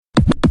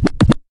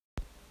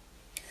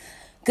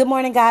Good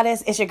morning,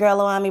 Goddess. It's your girl,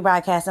 Loami,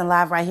 broadcasting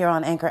live right here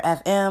on Anchor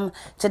FM.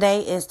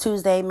 Today is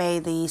Tuesday, May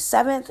the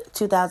 7th,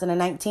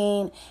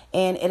 2019,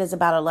 and it is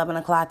about 11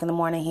 o'clock in the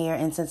morning here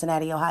in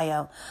Cincinnati,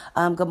 Ohio.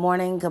 Good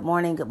morning, good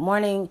morning, good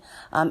morning.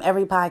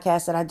 Every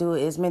podcast that I do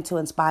is meant to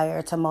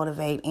inspire, to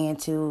motivate, and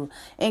to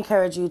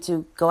encourage you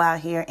to go out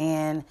here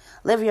and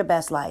live your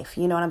best life.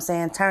 You know what I'm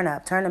saying? Turn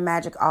up. Turn the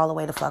magic all the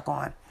way the fuck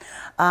on.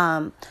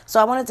 So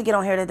I wanted to get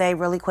on here today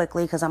really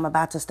quickly because I'm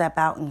about to step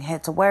out and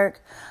head to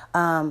work.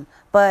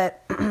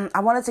 But I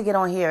wanted to get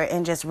on here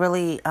and just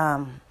really,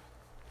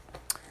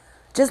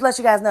 just let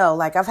you guys know,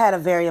 like, I've had a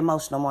very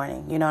emotional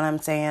morning. You know what I'm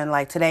saying?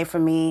 Like, today for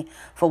me,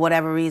 for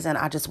whatever reason,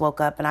 I just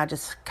woke up and I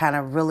just kind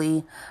of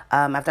really,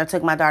 after I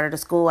took my daughter to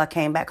school, I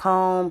came back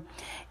home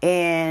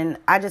and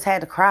I just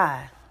had to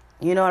cry.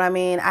 You know what I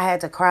mean? I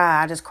had to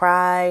cry. I just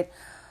cried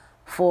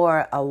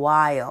for a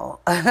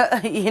while.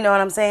 You know what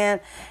I'm saying?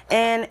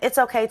 And it's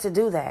okay to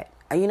do that.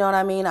 You know what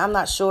I mean? I'm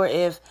not sure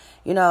if,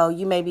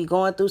 you may be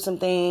going through some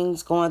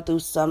things, going through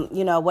some,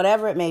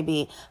 whatever it may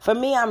be. For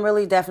me, I'm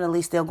really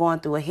definitely still going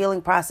through a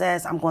healing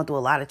process. I'm going through a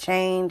lot of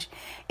change,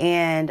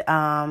 and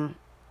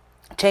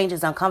change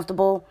is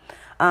uncomfortable.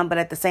 But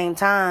at the same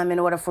time, in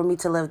order for me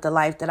to live the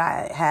life that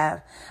I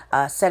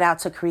have set out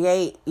to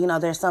create,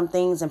 there's some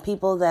things and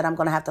people that I'm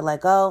going to have to let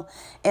go.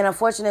 And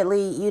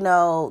unfortunately,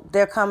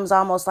 there comes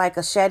almost like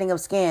a shedding of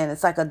skin.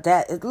 It's like a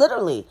death. It's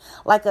literally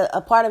like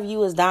a part of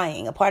you is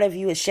dying. A part of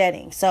you is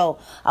shedding. So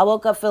I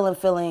woke up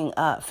feeling.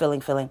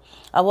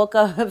 I woke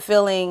up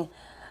feeling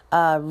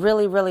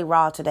really, really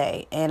raw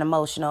today and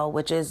emotional,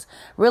 which is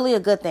really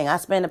a good thing. I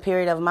spent a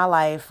period of my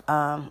life,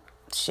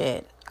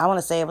 I want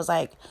to say it was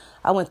like,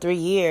 I went 3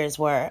 years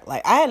where,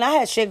 like, I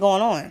had shit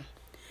going on,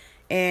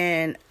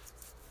 and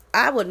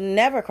I would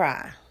never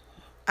cry.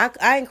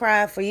 I ain't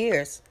cried for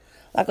years,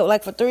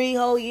 like for 3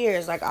 whole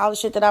years, like all the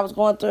shit that I was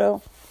going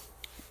through.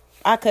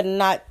 I could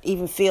not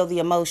even feel the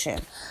emotion.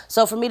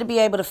 So for me to be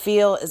able to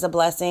feel is a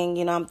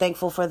blessing. I'm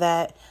thankful for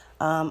that.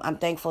 I'm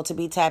thankful to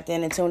be tapped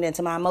in and tuned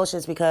into my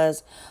emotions,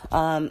 because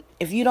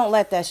if you don't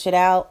let that shit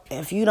out,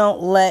 if you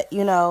don't let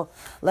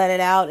it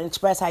out and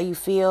express how you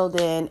feel,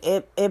 then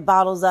it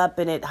bottles up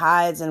and it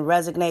hides and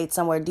resonates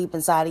somewhere deep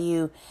inside of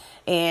you,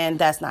 and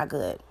that's not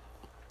good.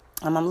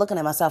 I'm looking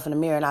at myself in the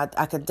mirror, and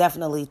I could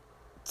definitely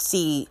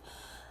see,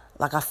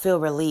 like, I feel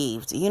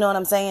relieved. You know what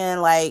I'm saying?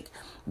 Like,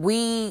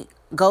 we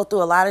go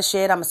through a lot of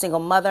shit. I'm a single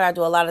mother. I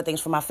do a lot of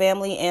things for my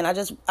family, and I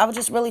just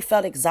really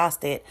felt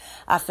exhausted.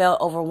 I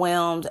felt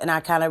overwhelmed, and I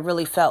kind of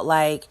really felt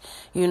like,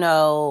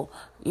 who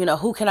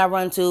can I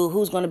run to?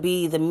 Who's going to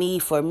be the me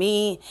for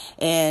me?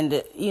 And,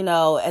 at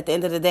the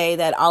end of the day,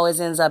 that always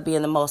ends up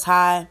being the Most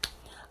High.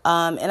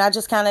 And I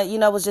just kind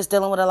of, was just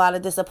dealing with a lot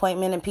of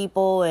disappointment in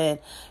people, and,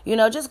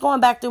 just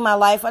going back through my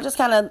life. I just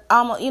kind of,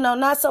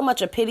 not so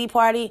much a pity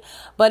party,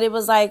 but it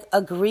was like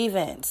a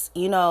grievance.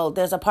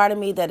 There's a part of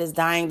me that is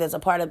dying. There's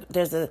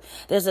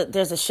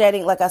a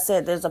shedding. Like I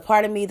said, there's a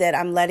part of me that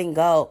I'm letting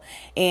go,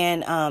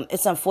 and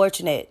it's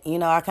unfortunate.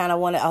 I kind of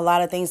wanted a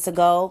lot of things to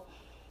go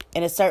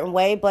in a certain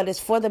way, but it's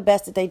for the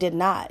best that they did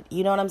not.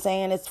 You know what I'm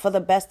saying? It's for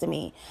the best of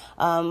me.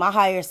 My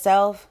higher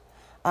self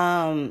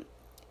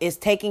is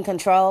taking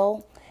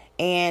control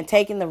and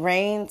taking the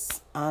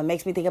reins.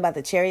 Makes me think about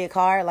the Chariot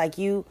car. Like,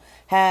 you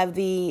have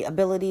the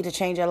ability to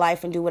change your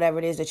life and do whatever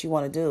it is that you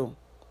want to do.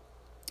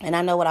 And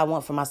I know what I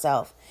want for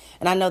myself.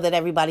 And I know that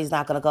everybody's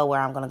not going to go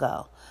where I'm going to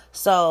go.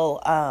 So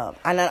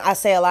I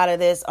say a lot of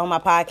this on my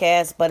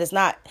podcast, but it's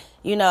not,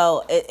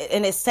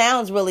 and it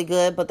sounds really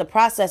good, but the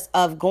process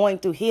of going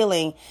through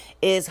healing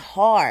is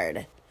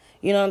hard.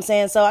 You know what I'm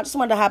saying? So I just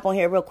wanted to hop on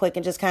here real quick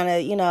and just kind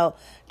of,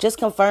 just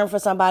confirm for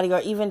somebody, or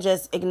even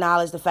just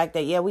acknowledge the fact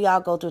that, yeah, we all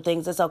go through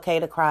things. It's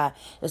okay to cry.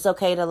 It's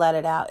okay to let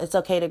it out. It's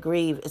okay to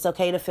grieve. It's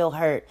okay to feel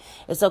hurt.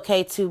 It's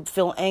okay to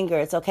feel anger.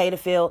 It's okay to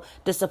feel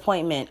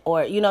disappointment,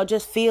 or,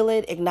 just feel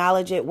it,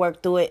 acknowledge it,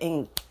 work through it,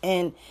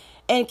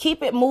 and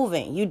keep it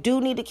moving. You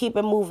do need to keep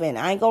it moving.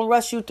 I ain't going to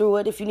rush you through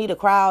it. If you need to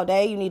cry all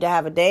day, you need to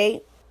have a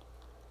day.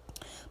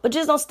 But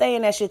just don't stay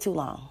in that shit too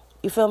long.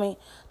 You feel me?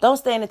 Don't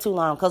stay in it too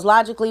long. Because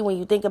logically, when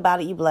you think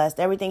about it, you're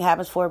blessed. Everything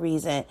happens for a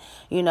reason.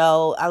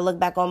 I look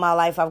back on my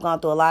life. I've gone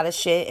through a lot of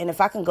shit. And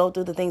if I can go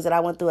through the things that I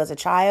went through as a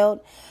child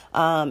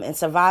and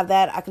survive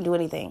that, I can do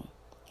anything.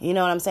 You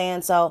know what I'm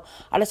saying? So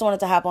I just wanted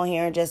to hop on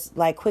here and just,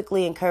 like,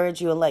 quickly encourage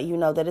you and let you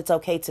know that it's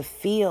okay to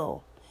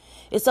feel.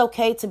 It's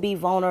okay to be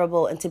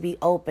vulnerable and to be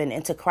open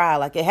and to cry.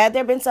 Like, had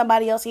there been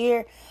somebody else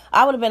here,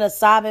 I would have been a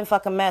sobbing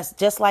fucking mess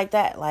just like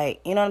that. Like,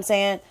 you know what I'm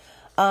saying?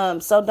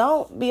 So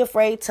don't be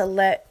afraid to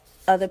let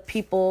other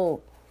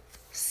people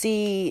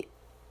see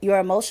your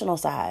emotional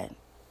side,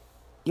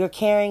 your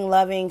caring,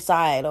 loving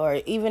side,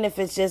 or even if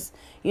it's just,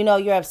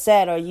 you're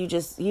upset, or you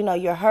just,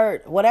 you're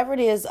hurt, whatever it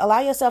is, allow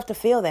yourself to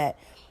feel that.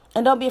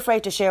 And don't be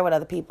afraid to share with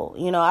other people.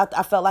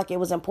 I felt like it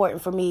was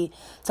important for me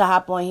to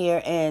hop on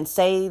here and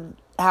say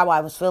how I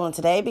was feeling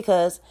today,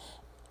 because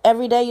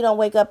every day you don't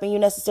wake up and you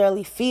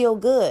necessarily feel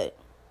good.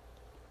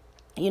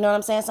 You know what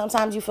I'm saying?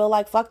 Sometimes you feel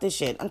like, fuck this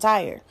shit. I'm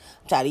tired.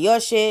 I'm tired of your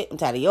shit. I'm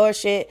tired of your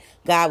shit.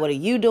 God, what are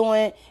you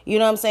doing? You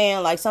know what I'm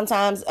saying? Like,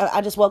 sometimes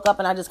I just woke up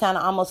and I just kind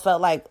of almost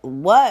felt like,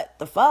 what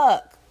the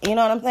fuck? You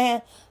know what I'm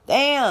saying?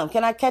 Damn,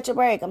 can I catch a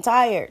break? I'm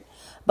tired.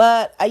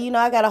 But, I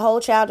got a whole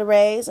child to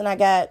raise, and I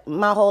got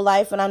my whole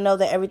life, and I know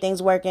that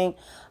everything's working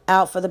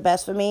out for the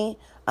best for me.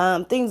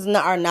 Things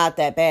are not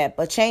that bad,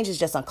 but change is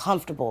just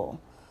uncomfortable.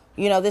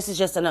 This is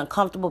just an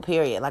uncomfortable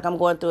period. Like, I'm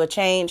going through a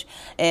change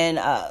and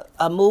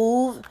a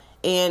move.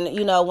 And,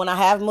 when I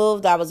have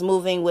moved, I was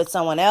moving with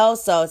someone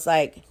else. So it's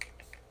like,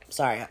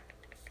 sorry,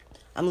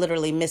 I'm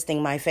literally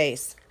misting my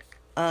face.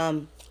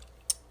 So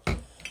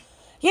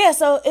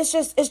it's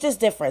just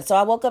different. So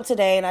I woke up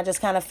today and I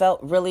just kind of felt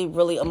really,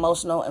 really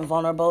emotional and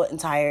vulnerable and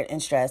tired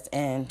and stressed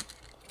and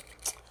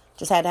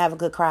just had to have a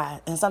good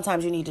cry. And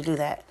sometimes you need to do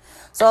that.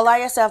 So allow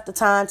yourself the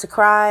time to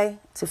cry,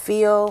 to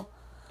feel,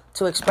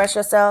 to express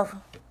yourself.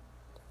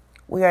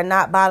 We are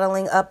not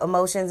bottling up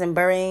emotions and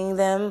burying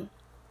them.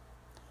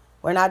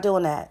 We're not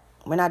doing that.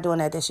 We're not doing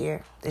that this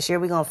year. This year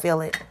we're going to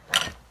feel it.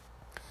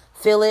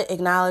 Feel it,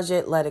 acknowledge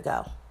it, let it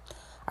go.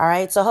 All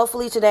right. So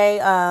hopefully today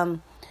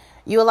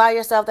you allow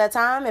yourself that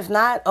time. If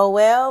not, oh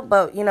well.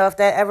 But, if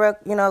that ever,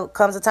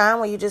 comes a time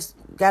where you just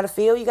got to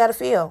feel, you got to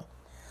feel.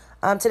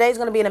 Today's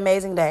going to be an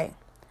amazing day.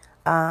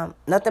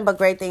 Nothing but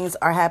great things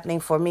are happening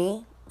for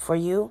me, for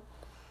you.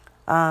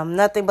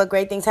 Nothing but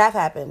great things have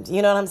happened.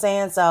 You know what I'm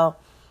saying? So,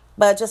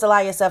 but just allow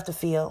yourself to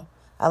feel.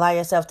 Allow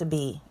yourself to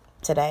be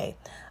today.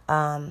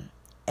 And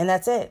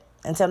that's it.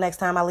 Until next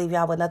time, I'll leave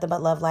y'all with nothing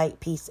but love, light,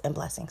 peace, and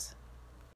blessings.